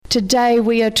Today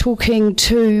we are talking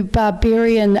to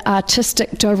Barbarian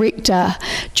Artistic Director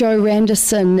Joe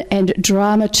Randerson and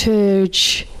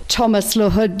dramaturge Thomas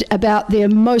LaHood about their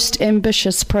most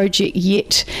ambitious project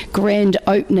yet, Grand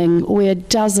Opening, where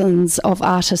dozens of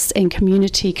artists and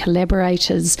community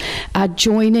collaborators are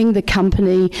joining the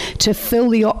company to fill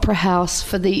the Opera House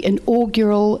for the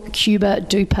inaugural Cuba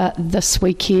Duper this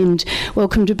weekend.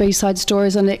 Welcome to B-Side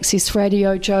Stories on Access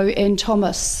Radio, Joe and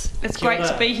Thomas. It's great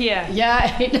to be here.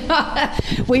 Yeah,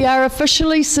 we are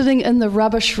officially sitting in the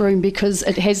rubbish room because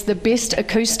it has the best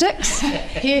acoustics.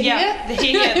 Here.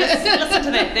 Listen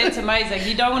to that. That's amazing.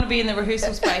 You don't want to be in the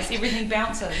rehearsal space. Everything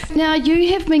bounces. Now,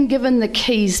 you have been given the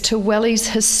keys to Wellie's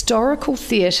historical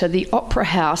theatre, the Opera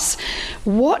House.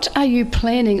 What are you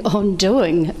planning on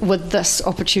doing with this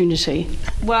opportunity?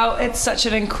 Well, it's such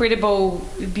an incredible,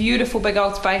 beautiful, big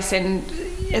old space, and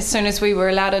as soon as we were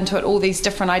allowed into it, all these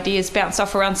different ideas bounce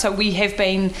off around. So we have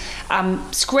been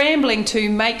scrambling to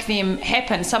make them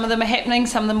happen. Some of them are happening.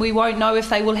 Some of them we won't know if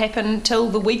they will happen till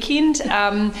the weekend.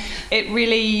 It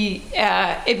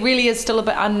really is still a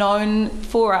bit unknown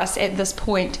for us at this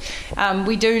point.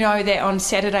 We do know that on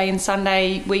Saturday and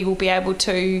Sunday we will be able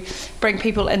to bring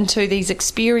people into these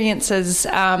experiences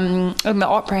in the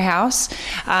Opera House,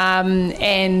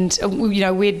 and you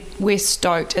know we're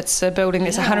stoked. It's a building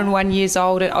that's 101 years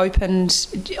old. It opened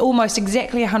almost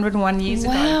exactly 101 years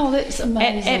ago. Wow, that's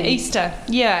amazing. At Easter,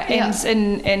 and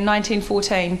in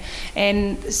 1914,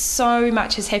 and so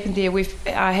much has happened there. We've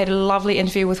had a lovely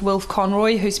interview with Wilf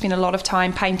Conroy, who spent a lot of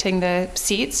time painting the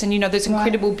sets, and you know there's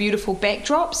incredible, beautiful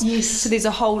backdrops. Yes. So there's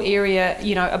a whole area,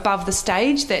 you know, above the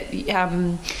stage that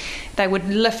they would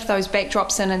lift those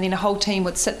backdrops in, and then a whole team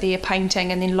would sit there painting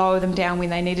and then lower them down when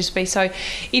they needed to be. So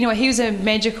anyway, he was a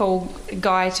magical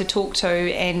guy to talk to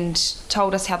and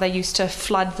told us how they used to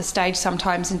flood the stage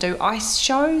sometimes and do ice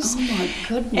shows. Oh my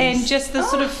goodness. And just the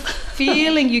sort of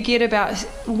feeling you get about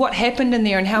what happened in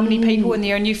there and how many people in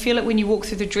there, and you feel it when you walk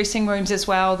through the dressing rooms as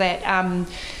well, that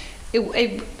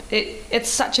it's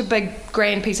such a big,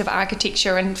 grand piece of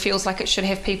architecture and feels like it should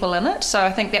have people in it. So I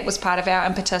think that was part of our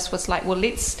impetus, was like, well,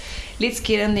 let's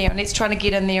get in there and let's try to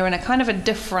get in there in a kind of a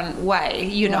different way,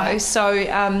 you know.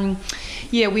 So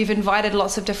we've invited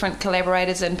lots of different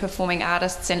collaborators and performing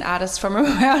artists and artists from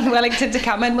around Wellington to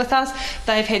come in with us.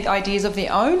 They've had ideas of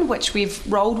their own, which we've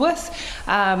rolled with,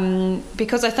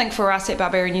 because I think for us at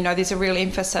Barbarian, you know, there's a real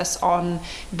emphasis on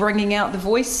bringing out the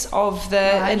voice of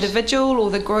the individual or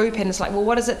the group, and it's like, well,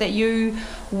 what is it that you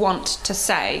want to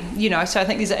say, you know? So I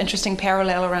think there's an interesting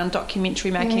parallel around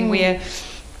documentary making where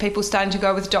people starting to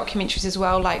go with documentaries as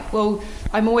well, like, well,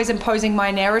 I'm always imposing my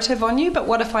narrative on you, but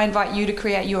what if I invite you to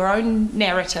create your own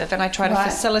narrative? And I try to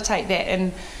facilitate that,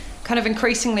 and kind of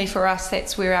increasingly for us,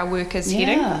 that's where our work is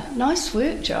heading. Yeah, nice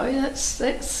work, Joe.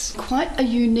 That's quite a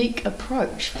unique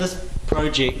approach. This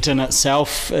project in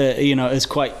itself, is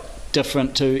quite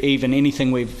different to even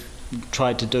anything we've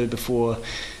tried to do before.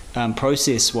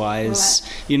 Process-wise,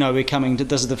 you know, we're coming to,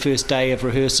 this is the first day of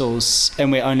rehearsals and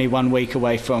we're only 1 week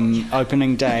away from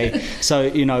opening day. So,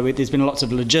 you know, there's been lots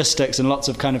of logistics and lots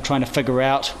of kind of trying to figure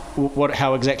out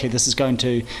how exactly this is going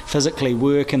to physically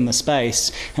work in the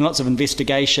space, and lots of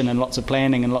investigation and lots of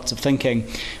planning and lots of thinking.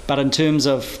 But in terms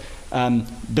of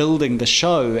building the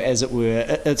show, as it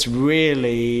were, it's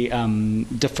really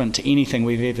different to anything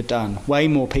we've ever done. Way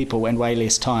more people and way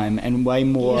less time, and way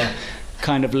more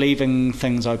kind of leaving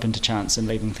things open to chance and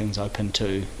leaving things open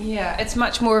to... Yeah, it's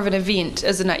much more of an event,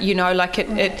 isn't it? You know, like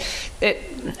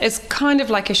it's kind of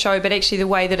like a show, but actually the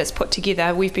way that it's put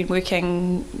together, we've been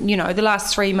working, you know, the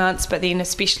last 3 months, but then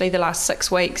especially the last 6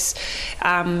 weeks,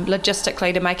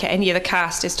 logistically to make it. And the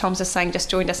cast, as Tom's just saying, just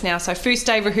joined us now. So first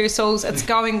day rehearsals, it's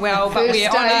going well, but we're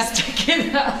on a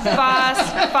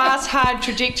fast, hard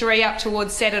trajectory up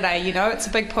towards Saturday, you know, it's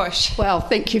a big push. Well,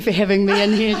 thank you for having me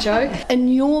in here, Joe. In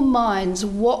your mind,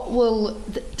 what will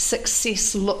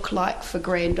success look like for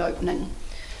Grand Opening?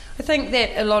 I think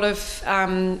that a lot of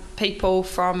people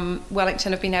from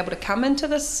Wellington have been able to come into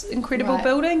this incredible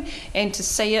building and to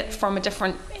see it from a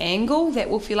different angle that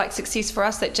will feel like success for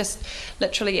us, that just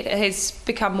literally it has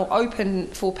become more open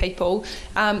for people,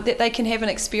 that they can have an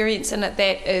experience in it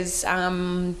that is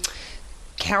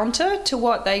counter to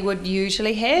what they would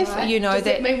usually have. You know, does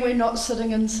that mean we're not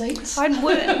sitting in seats?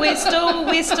 We're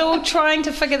still trying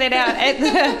to figure that out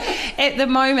at the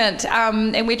moment,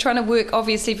 and we're trying to work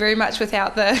obviously very much with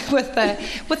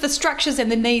the structures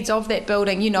and the needs of that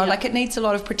building. You know, like it needs a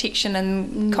lot of protection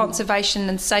and conservation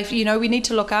and safety. You know, we need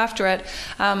to look after it,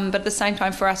 but at the same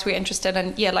time, for us, we're interested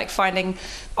in like finding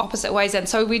opposite ways in.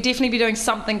 So we definitely be doing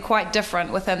something quite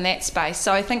different within that space.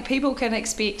 So I think people can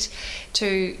expect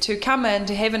to come in,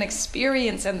 to have an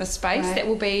experience in the space Right. that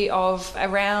will be of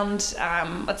around,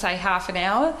 let's say, half an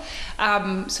hour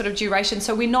sort of duration.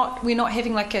 So we're not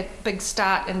having like a big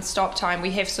start and stop time.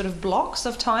 We have sort of blocks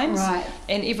of times, Right.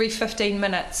 and every 15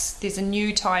 minutes there's a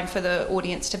new time for the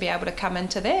audience to be able to come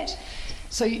into that.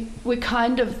 So we're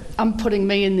kind of, I'm putting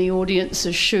me in the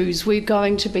audience's shoes. We're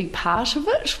going to be part of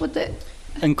it with that?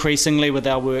 Increasingly with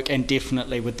our work, and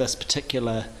definitely with this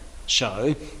particular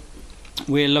show,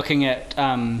 we're looking at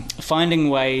finding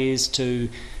ways to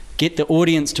get the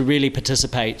audience to really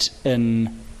participate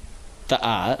in the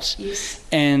art, Yes.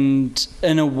 and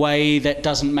in a way that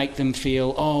doesn't make them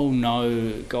feel, oh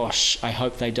no, gosh, I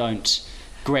hope they don't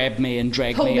grab me and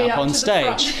drag Pull me me up up on to the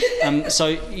stage.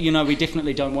 So, we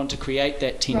definitely don't want to create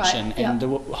that tension, Right, and yeah.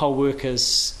 the whole work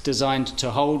is designed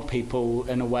to hold people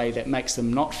in a way that makes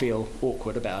them not feel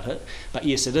awkward about it. But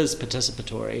yes, it is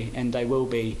participatory, and they will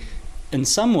be in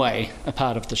some way a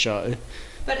part of the show.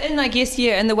 But I guess,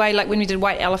 in the way, like when we did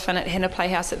White Elephant at Hannah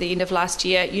Playhouse at the end of last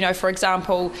year, for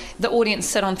example, the audience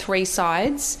sit on three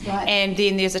sides, Right. and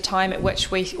then there's a time at which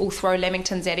we all throw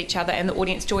lamingtons at each other and the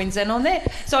audience joins in on that.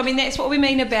 So, I mean, that's what we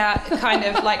mean about kind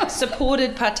of like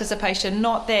supported participation,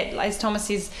 not that, as Thomas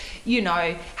says,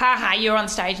 you're on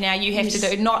stage now, you have Yes.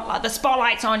 to do, not like the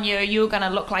spotlight's on you, you're going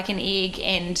to look like an egg,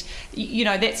 and,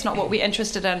 that's not what we're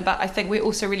interested in. But I think we're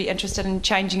also really interested in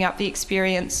changing up the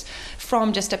experience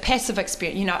from just a passive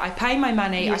experience. I pay my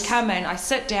money, Yes. I come in, I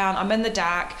sit down, I'm in the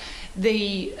dark.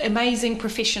 The amazing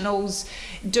professionals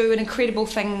do an incredible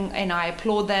thing, and I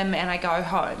applaud them, and I go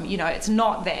home. It's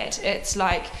not that. It's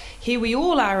like, here we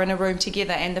all are in a room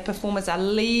together, and the performers are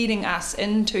leading us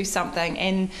into something,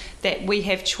 and that we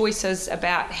have choices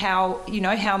about how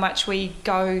much we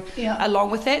go Yeah.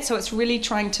 along with that. So it's really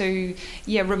trying to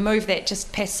remove that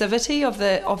just passivity of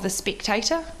the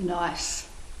spectator. Nice.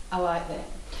 I like that.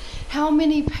 How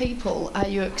many people are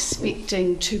you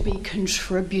expecting to be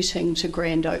contributing to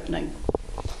grand opening?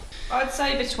 I'd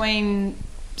say between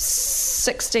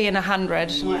 60 and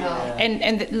 100. Wow.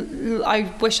 And I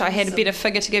wish I had a better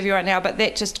figure to give you right now, but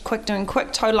that just doing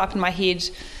quick total up in my head,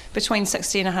 between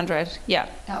 60 and 100. Yeah.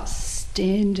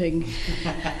 Outstanding.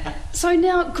 So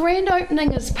now, grand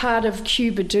opening is part of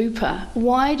Cuba Duper.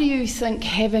 Why do you think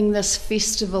having this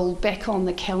festival back on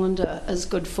the calendar is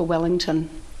good for Wellington?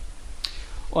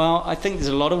 Well, I think there's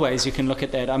a lot of ways you can look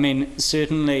at that. I mean,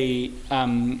 certainly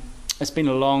it's been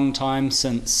a long time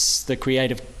since the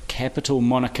creative capital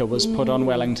moniker was put on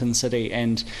Wellington City,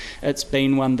 and it's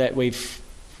been one that we've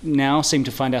now seem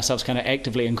to find ourselves kind of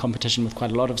actively in competition with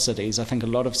quite a lot of cities. I think a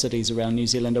lot of cities around New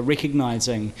Zealand are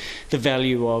recognising the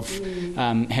value of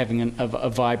having a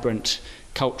vibrant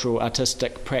cultural,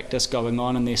 artistic practice going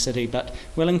on in their city, but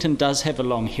Wellington does have a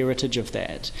long heritage of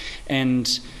that.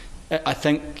 And I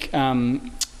think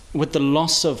with the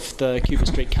loss of the Cuba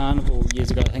Street Carnival years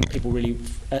ago, I think people really,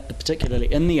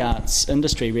 particularly in the arts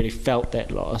industry, really felt that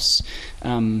loss,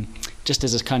 just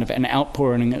as a kind of an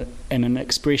outpouring and an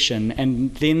expression.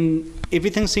 And then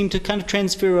everything seemed to kind of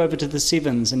transfer over to the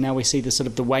Sevens, and now we see the sort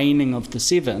of the waning of the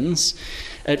Sevens.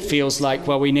 It feels like,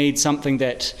 well, we need something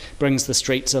that brings the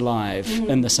streets alive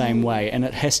in the same way, and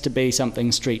it has to be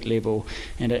something street level,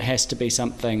 and it has to be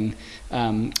something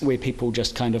where people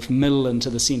just kind of mill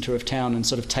into the centre of town and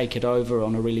sort of take it over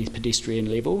on a really pedestrian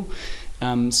level.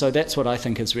 So that's what I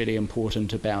think is really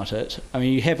important about it. I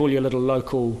mean, you have all your little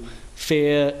local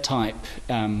fair type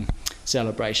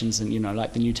celebrations, and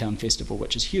like the Newtown Festival,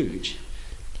 which is huge.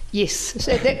 Yes,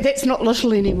 so that's not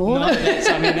little anymore. No,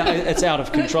 it's out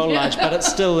of control large, but it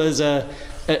still is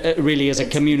it really is a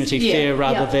community fair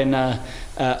rather than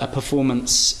a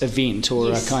performance event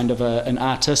or a kind of an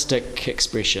artistic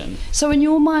expression. So in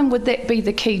your mind, would that be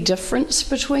the key difference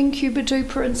between Cuba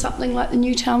Duper and something like the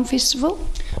Newtown Festival?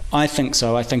 I think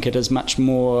so. I think it is much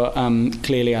more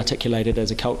clearly articulated as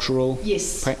a cultural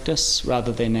practice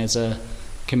rather than as a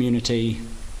community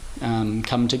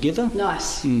come together.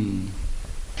 Nice.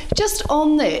 Just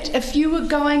on that, if you were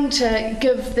going to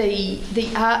give the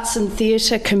arts and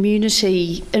theatre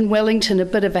community in Wellington a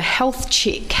bit of a health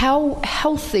check, how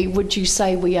healthy would you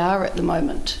say we are at the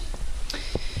moment?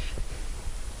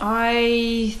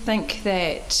 I think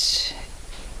that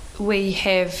we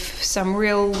have some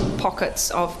real pockets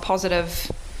of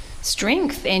positive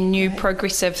strength and new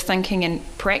progressive thinking and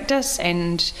practice,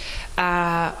 and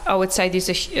I would say there's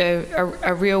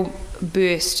a real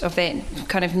burst of that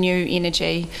kind of new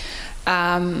energy,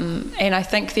 and I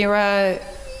think that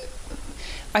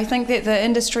the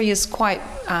industry is quite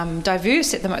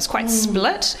diverse at the moment. It's quite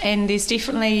split, and there's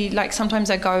definitely, like,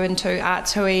 sometimes I go into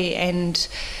Arts Hui and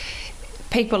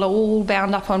people are all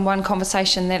bound up on one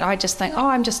conversation that I just think,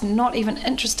 I'm just not even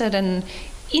interested in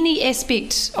any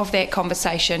aspect of that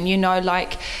conversation, you know,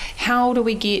 like how do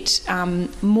we get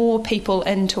more people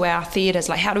into our theatres,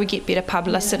 like how do we get better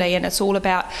publicity, and it's all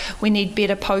about we need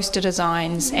better poster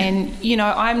designs, and you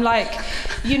know, I'm like,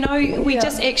 you know, we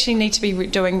just actually need to be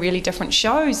doing really different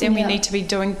shows, and we need to be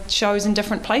doing shows in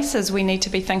different places. We need to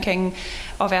be thinking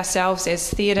of ourselves as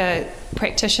theatre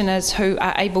practitioners who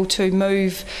are able to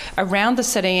move around the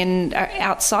city and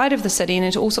outside of the city and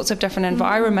into all sorts of different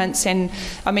environments. And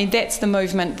I mean, that's the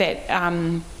movement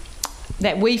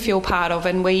that we feel part of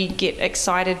and we get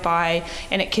excited by,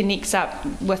 and it connects up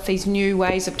with these new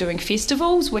ways of doing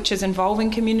festivals, which is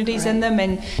involving communities in them.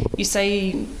 And you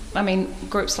see, I mean,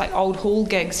 groups like Old Hall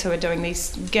Gigs who are doing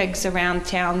these gigs around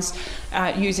towns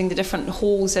using the different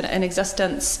halls in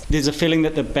existence. There's a feeling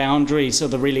that the boundaries are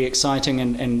the really exciting,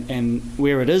 and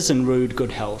where it is in rude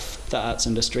good health, the arts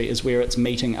industry, is where it's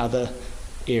meeting other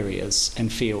areas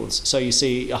and fields. So you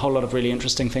see a whole lot of really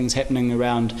interesting things happening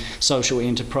around social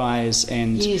enterprise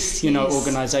and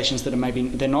organisations that are maybe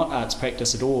they're not arts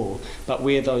practice at all, but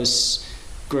where those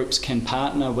groups can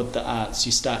partner with the arts,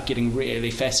 you start getting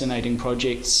really fascinating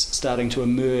projects starting to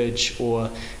emerge, or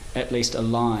at least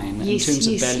align in terms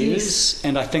of values.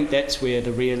 And I think that's where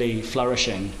the really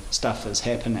flourishing stuff is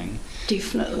happening.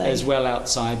 Definitely. As well,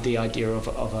 outside the idea of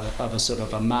a sort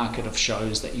of a market of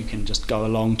shows that you can just go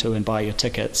along to and buy your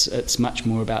tickets. It's much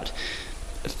more about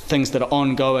things that are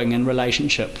ongoing in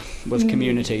relationship with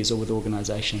communities or with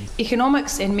organisations.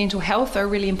 Economics and mental health are a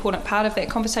really important part of that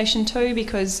conversation too,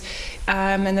 because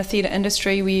in the theatre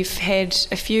industry we've had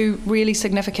a few really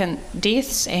significant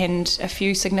deaths and a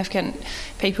few significant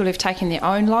people who've taken their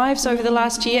own lives over the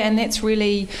last year, and that's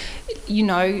really, you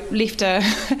know, left a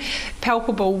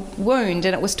palpable wound,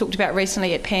 and it was talked about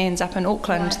recently at PANS up in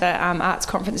Auckland, the arts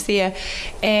conference there.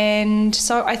 And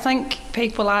so I think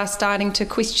people are starting to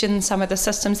question some of the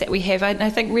systems that we have, and I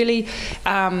think really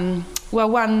one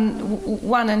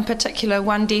in particular,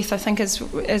 one death I think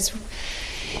is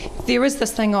there is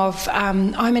this thing of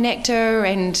I'm an actor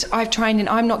and I've trained and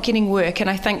I'm not getting work, and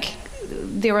I think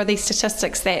there are these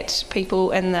statistics that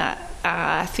people in the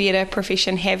theatre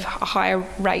profession have a higher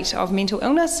rate of mental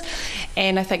illness,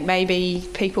 and I think maybe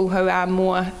people who are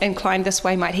more inclined this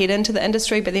way might head into the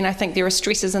industry, but then I think there are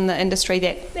stresses in the industry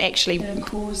that actually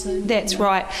that's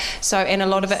right. So, and a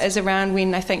lot of it is around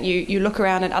when I think you look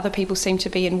around and other people seem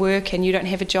to be in work and you don't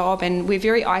have a job, and we're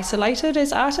very isolated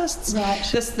as artists.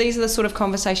 These are the sort of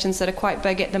conversations that are quite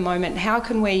big at the moment. How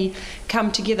can we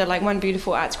come together? Like one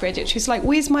beautiful arts graduate, she's like,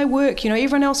 where's my work? You know,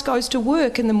 everyone else goes to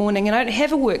work in the morning and I don't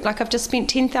have a work. Like I've just spent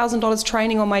 $10,000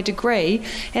 training on my degree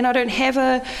and I don't have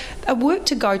a work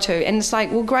to go to. And it's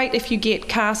like, well, great if you get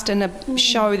cast in a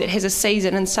show that has a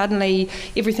season and suddenly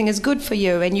everything is good for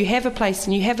you and you have a place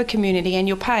and you have a community and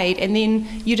you're paid, and then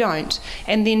you don't.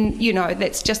 And then, you know,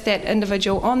 that's just that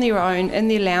individual on their own in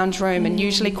their lounge room and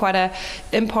usually quite a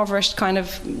impoverished kind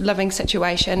of living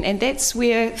situation. And that's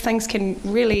where things can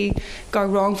really go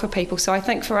wrong for people. So I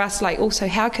think for us, like also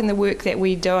how can the work that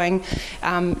we're doing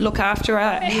look after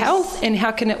our health, and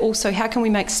how can we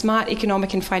make smart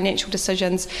economic and financial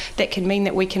decisions that can mean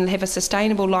that we can have a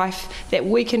sustainable life that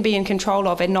we can be in control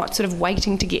of and not sort of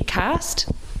waiting to get cast.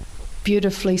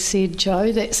 Beautifully said,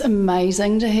 Jo. That's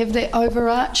amazing to have that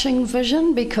overarching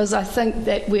vision, because I think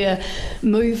that we're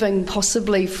moving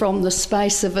possibly from the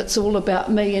space of it's all about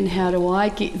me and how do I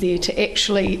get there to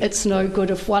actually it's no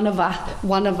good if one of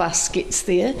us gets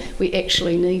there. We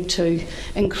actually need to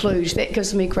include. That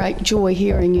gives me great joy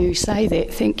hearing you say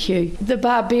that. Thank you. The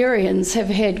Barbarians have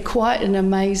had quite an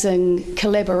amazing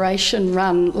collaboration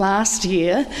run last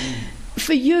year.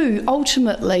 For you,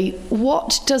 ultimately,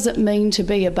 what does it mean to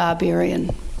be a barbarian?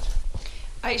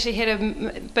 I actually had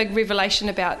a big revelation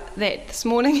about that this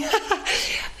morning.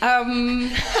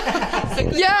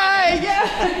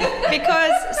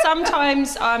 Because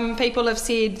sometimes people have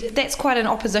said that's quite an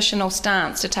oppositional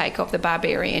stance to take of the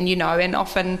barbarian, you know, and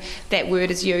often that word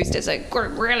is used as a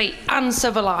really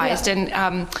uncivilized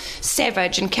and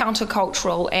savage and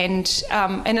countercultural, and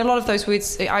a lot of those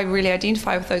words, I really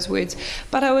identify with those words.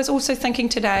 But I was also thinking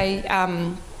today,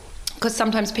 because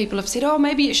sometimes people have said, oh,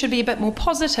 maybe it should be a bit more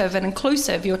positive and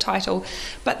inclusive, your title.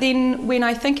 But then when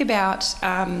I think about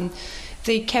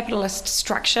the capitalist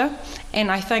structure, and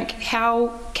I think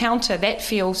how counter that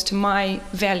feels to my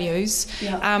values.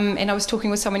 And I was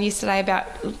talking with someone yesterday about,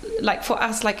 like, for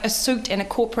us, like a suit and a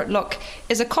corporate look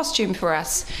is a costume for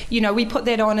us. You know, we put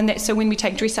that on, and that, so when we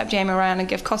take Dress Up Jam around and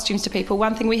give costumes to people,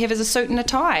 one thing we have is a suit and a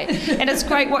tie. And it's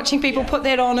great watching people put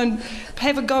that on and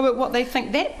have a go at what they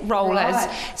think that role is.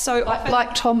 So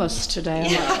like Thomas today.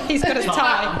 He's got his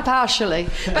tie. Partially.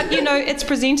 But, you know, it's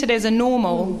presented as a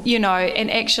normal, you know,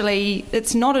 and actually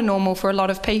it's not a normal for a lot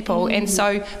of people. And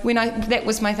so when that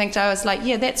was my thing, so I was like,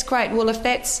 yeah, that's great. Well, if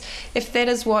that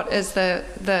is what is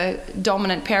the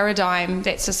dominant paradigm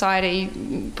that society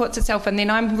puts itself in, then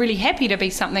I'm really happy to be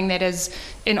something that is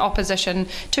in opposition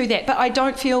to that. But I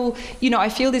don't feel, I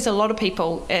feel there's a lot of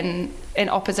people in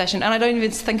opposition, and I don't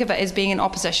even think of it as being in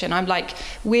opposition. I'm like,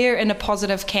 we're in a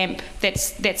positive camp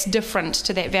that's different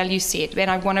to that value set,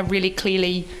 and I want to really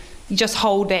clearly just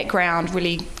hold that ground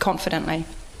really confidently.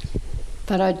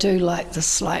 But I do like the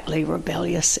slightly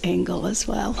rebellious angle as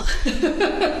well.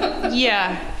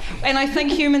 Yeah, and I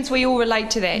think humans, we all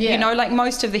relate to that. Yeah. Like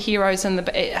most of the heroes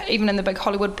even in the big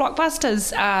Hollywood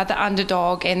blockbusters are the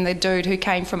underdog and the dude who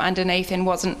came from underneath and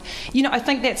wasn't. I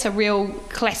think that's a real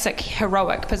classic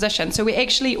heroic position. So we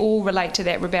actually all relate to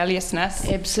that rebelliousness.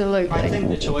 Absolutely. I think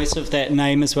the choice of that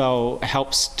name as well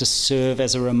helps to serve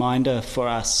as a reminder for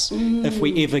us if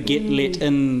we ever get let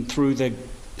in through the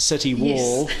city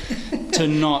wall to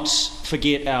not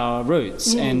forget our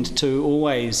roots and to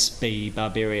always be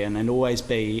barbarian and always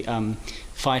be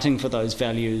fighting for those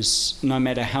values, no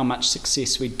matter how much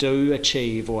success we do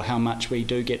achieve or how much we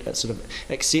do get sort of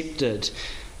accepted.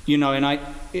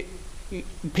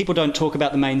 People don't talk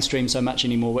about the mainstream so much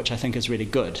anymore, which I think is really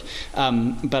good.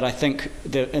 But I think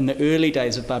in the early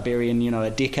days of Barbarian, a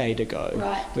decade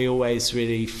ago, we always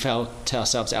really felt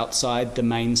ourselves outside the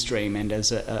mainstream and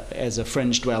as a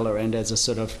fringe dweller and as a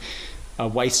sort of a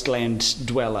wasteland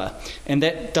dweller. And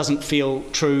that doesn't feel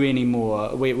true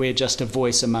anymore. We're just a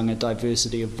voice among a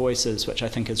diversity of voices, which I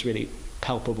think is really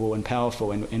palpable and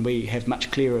powerful. And we have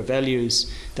much clearer values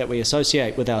that we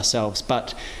associate with ourselves.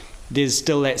 But there's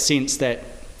still that sense that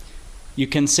you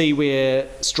can see where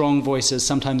strong voices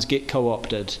sometimes get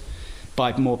co-opted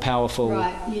by more powerful,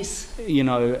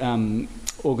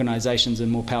 organisations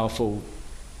and more powerful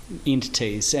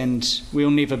entities, and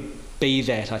we'll never be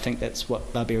that. I think that's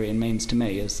what Barbarian means to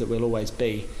me, is that we'll always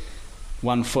be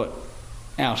one foot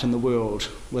out in the world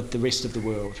with the rest of the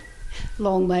world.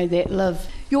 Long may that live.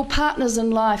 Your partners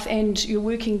in life and you're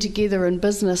working together in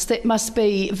business, that must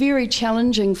be very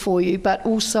challenging for you, but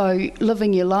also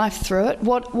living your life through it.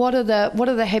 What are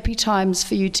the happy times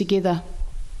for you together?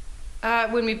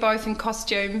 When we're both in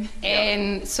costume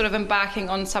and sort of embarking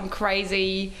on some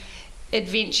crazy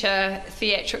adventure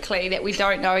theatrically that we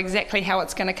don't know exactly how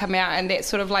it's going to come out, and that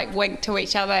sort of like wink to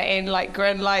each other and like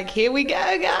grin like, here we go,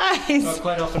 guys. Well,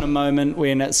 quite often a moment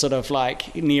when it's sort of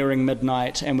like nearing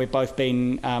midnight and we've both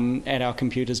been at our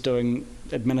computers doing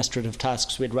administrative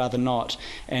tasks we'd rather not,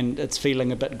 and it's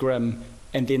feeling a bit grim,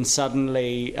 and then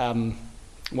suddenly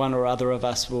one or other of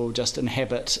us will just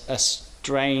inhabit a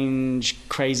strange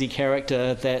crazy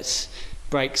character that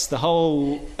breaks the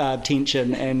whole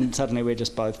tension, and suddenly we're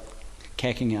just both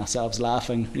cacking ourselves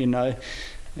laughing.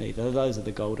 Those are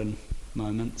the golden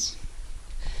moments.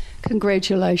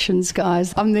 Congratulations,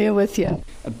 guys. I'm there with you.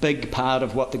 A big part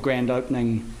of what the grand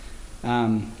opening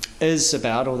is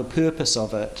about, or the purpose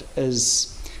of it,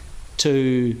 is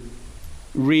to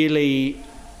really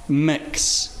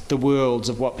mix the worlds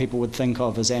of what people would think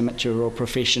of as amateur or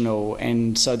professional,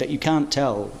 and so that you can't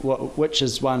tell which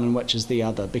is one and which is the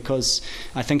other, because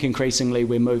I think increasingly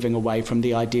we're moving away from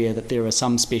the idea that there are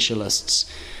some specialists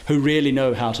who really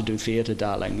know how to do theatre,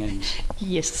 darling, and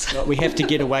yes, we have to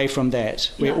get away from that.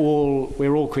 We're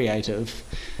all creative,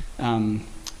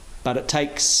 but it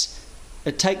takes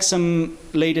some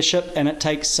leadership, and it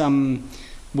takes some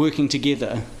working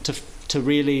together to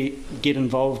really get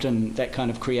involved in that kind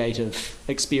of creative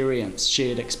experience,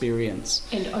 shared experience.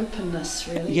 And openness,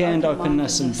 really. Yeah, and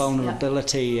openness and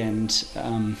vulnerability, and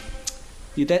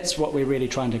that's what we're really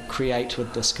trying to create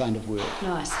with this kind of work.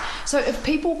 Nice. So if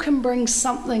people can bring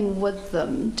something with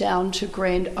them down to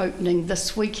grand opening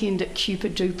this weekend at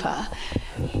Cupid Duper,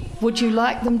 would you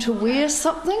like them to wear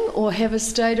something or have a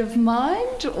state of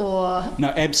mind, or? No,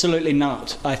 absolutely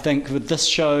not. I think with this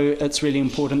show, it's really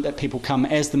important that people come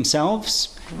as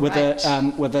themselves, with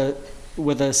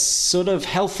a sort of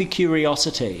healthy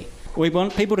curiosity. We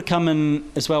want people to come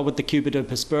in as well with the Cupid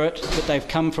Duper spirit, that they've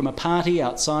come from a party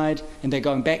outside and they're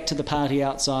going back to the party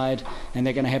outside, and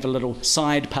they're going to have a little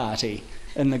side party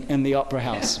in the Opera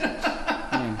House.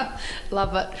 Yeah.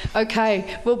 Love it.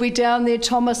 Okay, we'll be down there.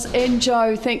 Thomas and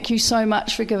Joe, thank you so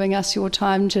much for giving us your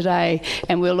time today,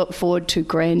 and we'll look forward to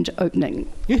grand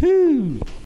opening. Yoo-hoo!